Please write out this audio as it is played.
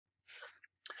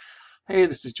Hey,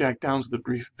 this is Jack Downs with a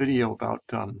brief video about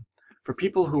for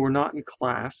people who are not in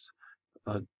class,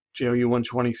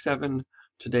 JOU127,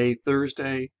 today,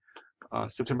 Thursday,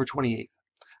 September 28th.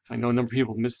 I know a number of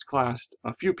people missed class,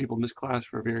 a few people missed class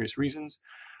for various reasons,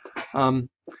 um,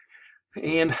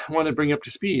 and I want to bring you up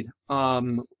to speed.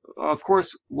 Of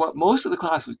course, what most of the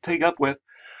class was taken up with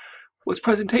was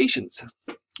presentations.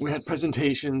 We had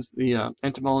presentations, the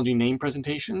entomology name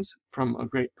presentations from a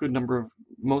good number of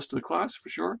most of the class for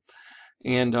sure,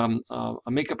 and a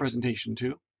makeup presentation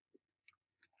too.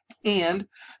 And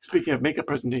speaking of makeup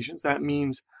presentations, that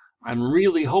means I'm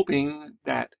really hoping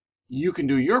that you can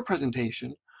do your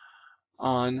presentation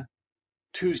on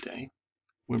Tuesday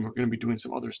when we're going to be doing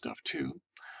some other stuff too.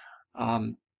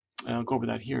 And I'll go over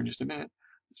that here in just a minute.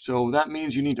 So that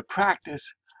means you need to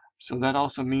practice. So that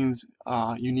also means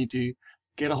you need to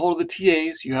get a hold of the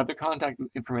TAs. You have their contact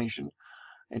information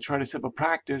and try to set up a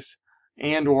practice,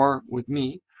 and or with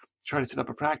me, try to set up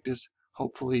a practice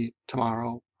hopefully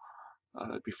tomorrow.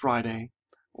 It'd be Friday,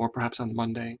 or perhaps on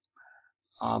Monday,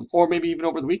 or maybe even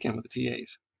over the weekend with the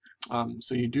TAs.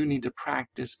 So you do need to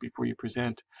practice before you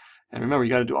present. And remember,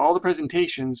 you got to do all the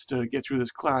presentations to get through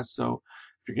this class, so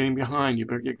if you're getting behind, you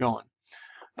better get going.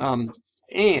 To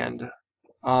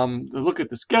look at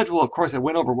the schedule, of course, I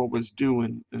went over what was due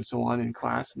and so on in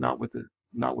class, not with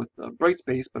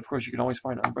Brightspace, but of course you can always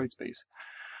find it on Brightspace.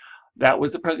 That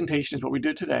was the presentation, is what we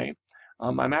did today.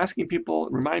 I'm reminding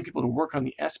people to work on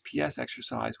the SPS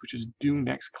exercise, which is due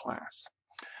next class.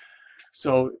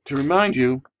 So to remind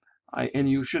you, and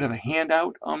you should have a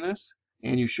handout on this,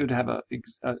 and you should have a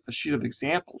sheet of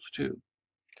examples too.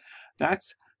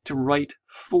 That's to write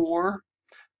 4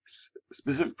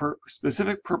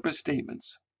 specific purpose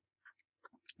statements.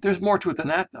 There's more to it than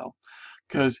that though,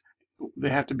 because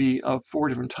they have to be of 4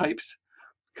 different types: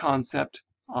 concept,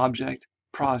 object,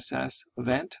 process,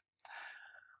 event.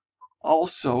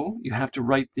 Also, you have to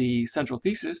write the central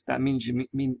thesis. That means you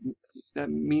need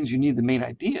the main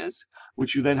ideas,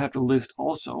 which you then have to list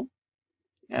also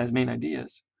as main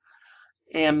ideas.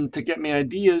 And to get main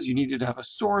ideas, you needed to have a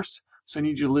source, so I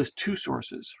need you to list 2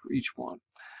 sources for each one.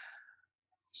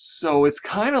 So it's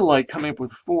kind of like coming up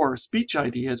with 4 speech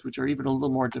ideas, which are even a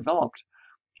little more developed,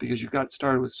 because you got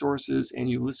started with sources and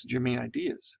you listed your main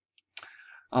ideas.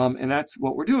 And that's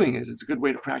what we're doing. It's a good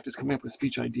way to practice coming up with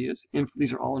speech ideas.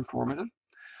 These are all informative.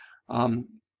 And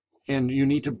you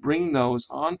need to bring those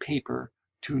on paper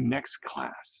to next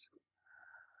class.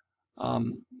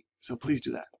 So please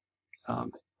do that.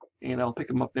 And I'll pick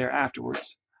them up there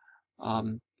afterwards.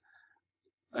 And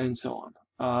so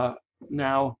on.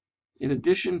 Now, in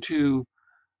addition to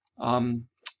the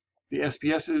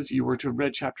SPSs, you were to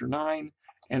read Chapter 9,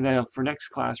 and then for next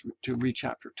class to read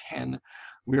Chapter 10.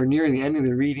 We are nearing the end of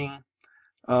the reading.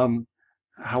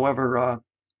 However, I've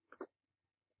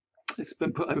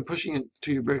been pushing it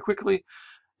to you very quickly.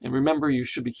 And remember, you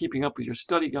should be keeping up with your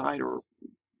study guide, or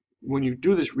when you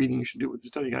do this reading, you should do it with the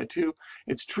study guide too.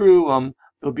 It's true,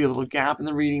 there'll be a little gap in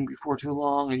the reading before too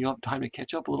long, and you'll have time to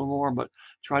catch up a little more, but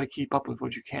try to keep up with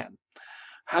what you can.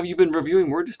 Have you been reviewing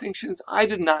word distinctions? I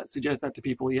did not suggest that to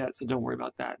people yet, so don't worry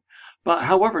about that. But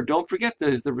however, don't forget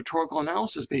there's the rhetorical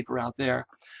analysis paper out there.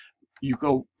 You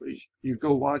go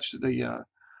watch the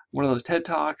one of those TED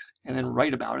Talks and then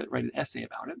write about it, write an essay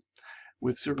about it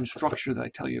with certain structure that I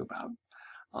tell you about.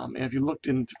 And if you looked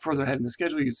in further ahead in the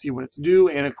schedule, you'd see when it's due,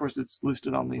 and of course it's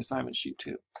listed on the assignment sheet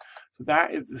too. So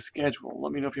that is the schedule.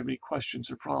 Let me know if you have any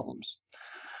questions or problems.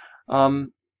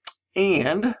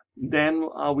 And then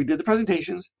we did the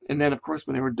presentations, and then of course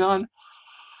when they were done,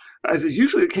 as is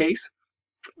usually the case,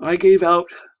 I gave out,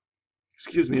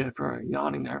 excuse me for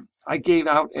yawning there, I gave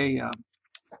out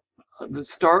the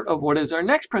start of what is our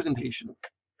next presentation.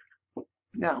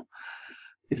 Now,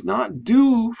 it's not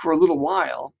due for a little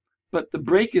while, but the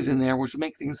break is in there, which will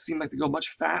make things seem like they go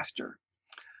much faster.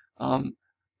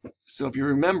 So if you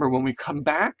remember, when we come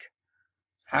back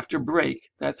after break,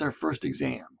 that's our first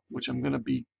exam, which I'm going to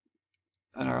be,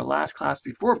 in our last class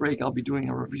before break, I'll be doing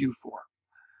a review for.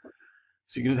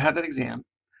 So you're going to have that exam.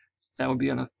 That will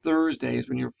be on a Thursday, is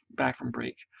when you're back from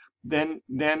break. Then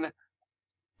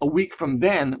a week from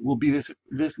then will be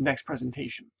this next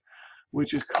presentation,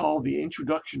 which is called the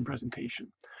introduction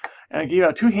presentation. And I gave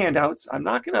out 2 handouts. I'm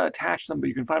not going to attach them, but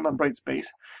you can find them on Brightspace.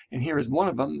 And here is one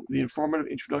of them, the informative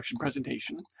introduction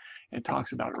presentation. It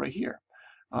talks about it right here.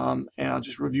 And I'll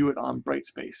just review it on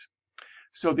Brightspace.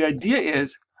 So the idea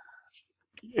is,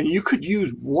 and you could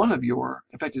use one of your,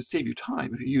 in fact, it'd save you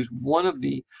time if you use one of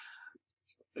the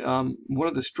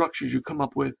structures you come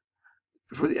up with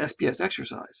for the SPS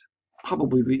exercise.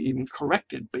 Probably be even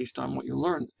corrected based on what you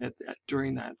learned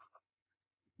during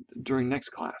next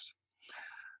class.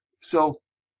 So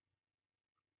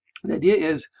the idea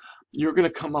is you're going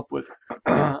to come up with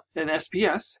an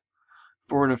SPS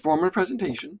for an informative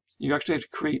presentation. You actually have to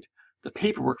create the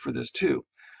paperwork for this too.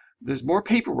 There's more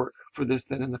paperwork for this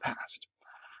than in the past.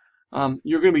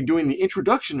 You're going to be doing the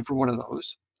introduction for one of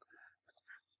those.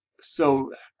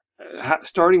 So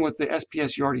starting with the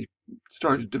SPS you already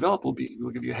started to develop will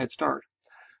give you a head start.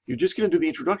 You're just going to do the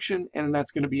introduction, and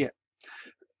that's going to be it.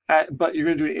 But you're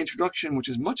going to do an introduction which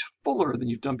is much fuller than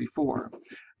you've done before,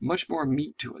 much more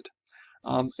meat to it.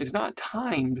 It's not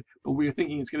timed, but we're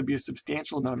thinking it's going to be a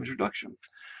substantial amount of introduction.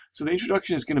 So the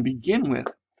introduction is going to begin with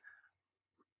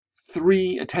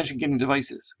 3 attention-getting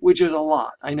devices, which is a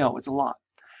lot. I know, it's a lot.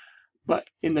 But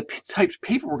in the typed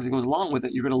paperwork that goes along with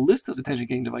it, you're going to list those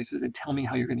attention-getting devices and tell me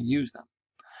how you're going to use them.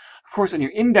 Of course, on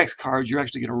your index cards, you're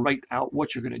actually going to write out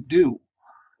what you're going to do.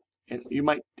 And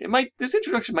this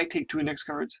introduction might take 2 index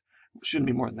cards. It shouldn't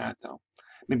be more than that, though.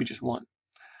 Maybe just 1.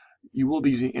 You will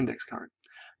be using an index card.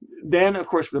 Then, of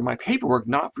course, for my paperwork,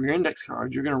 not for your index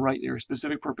cards, you're going to write your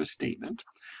specific purpose statement.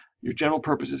 Your general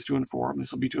purpose is to inform.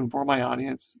 This will be to inform my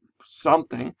audience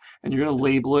something, and you're going to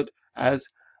label it as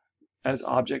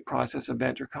object, process,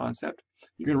 event, or concept.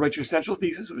 You're going to write your central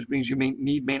thesis, which means you may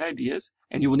need main ideas,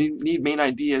 and you will need main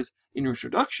ideas in your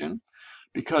introduction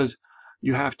because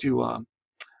you have to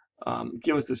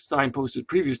give us this signposted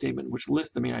preview statement, which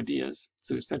lists the main ideas.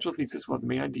 So your central thesis will have the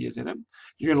main ideas in it.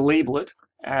 You're going to label it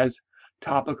as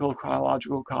topical,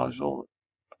 chronological, causal,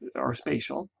 or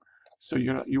spatial. So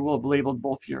you will have labeled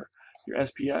both your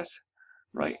SPS,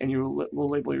 right, and you will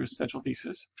label your central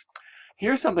thesis.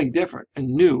 Here's something different and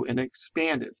new and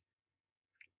expanded,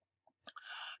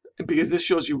 because this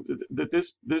shows you that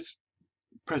this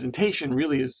presentation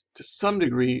really is to some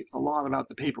degree a lot about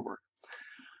the paperwork.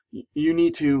 You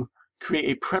need to create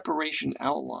a preparation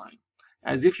outline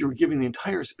as if you were giving the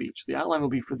entire speech. The outline will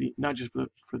be for not just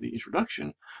for the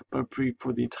introduction, but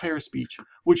for the entire speech,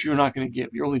 which you're not going to give.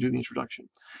 You're only doing the introduction.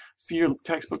 See your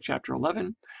textbook, chapter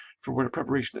 11, for what a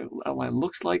preparation outline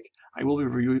looks like. I will be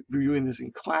reviewing this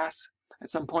in class at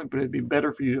some point, but it'd be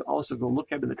better for you to also go look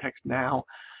at it in the text now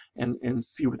and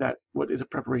see what is a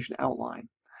preparation outline.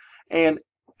 And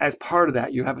as part of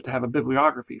that, you have to have a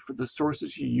bibliography for the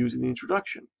sources you use in the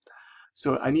introduction.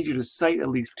 So I need you to cite at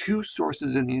least 2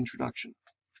 sources in the introduction.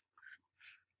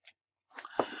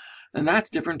 And that's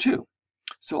different too.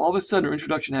 So all of a sudden, our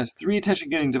introduction has 3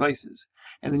 attention-getting devices,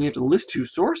 and then you have to list 2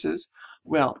 sources.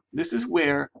 Well, this is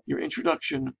where your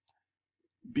introduction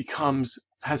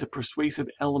has a persuasive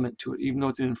element to it, even though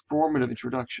it's an informative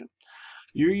introduction.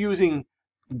 You're using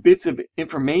bits of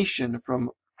information from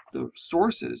the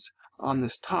sources on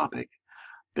this topic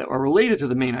that are related to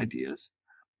the main ideas,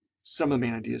 some of the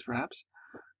main ideas perhaps,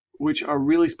 which are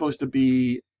really supposed to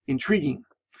be intriguing.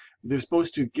 They're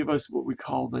supposed to give us what we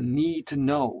call the need to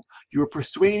know. You're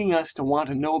persuading us to want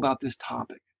to know about this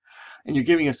topic. And you're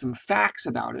giving us some facts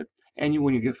about it. And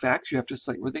when you give facts, you have to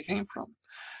cite where they came from.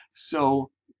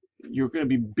 So you're going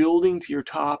to be building to your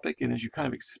topic, and as you kind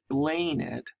of explain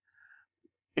it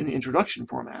in the introduction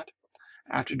format,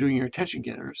 after doing your attention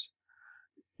getters,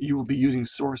 you will be using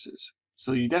sources.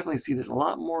 So you definitely see there's a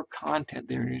lot more content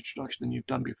there in your introduction than you've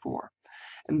done before.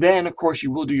 And then, of course,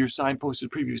 you will do your signposted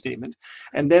preview statement.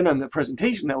 And then on the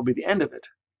presentation, that will be the end of it.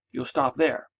 You'll stop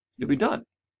there. You'll be done.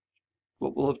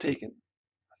 What will have taken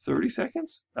 30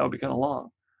 seconds? That would be kind of long.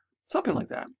 Something like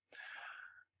that.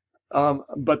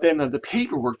 But then the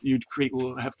paperwork that you'd create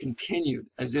will have continued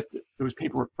as if there was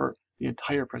paperwork for the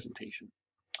entire presentation,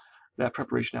 that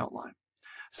preparation outline.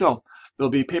 So there'll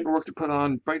be paperwork to put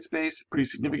on Brightspace, pretty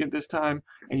significant this time,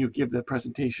 and you give the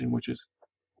presentation, which is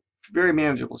very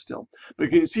manageable still. But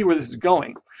you can see where this is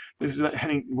going. This is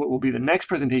heading. What will be the next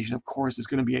presentation, of course, is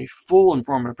going to be a full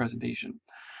informative presentation,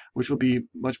 which will be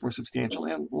much more substantial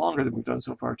and longer than we've done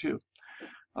so far too.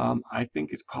 I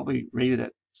think it's probably rated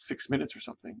at 6 minutes or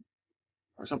something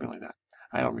like that.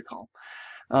 I don't recall.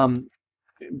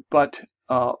 But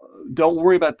don't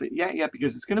worry about the yet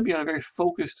because it's going to be on a very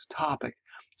focused topic.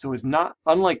 So it's not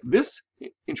unlike this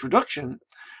introduction,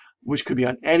 which could be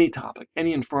on any topic,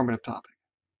 any informative topic.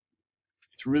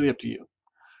 It's really up to you.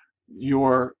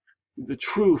 The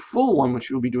true full one, which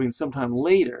you'll be doing sometime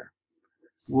later,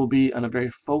 will be on a very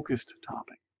focused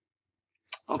topic.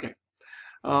 Okay.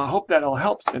 I hope that all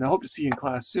helps, and I hope to see you in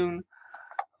class soon,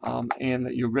 and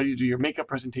that you're ready to do your makeup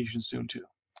presentation soon too.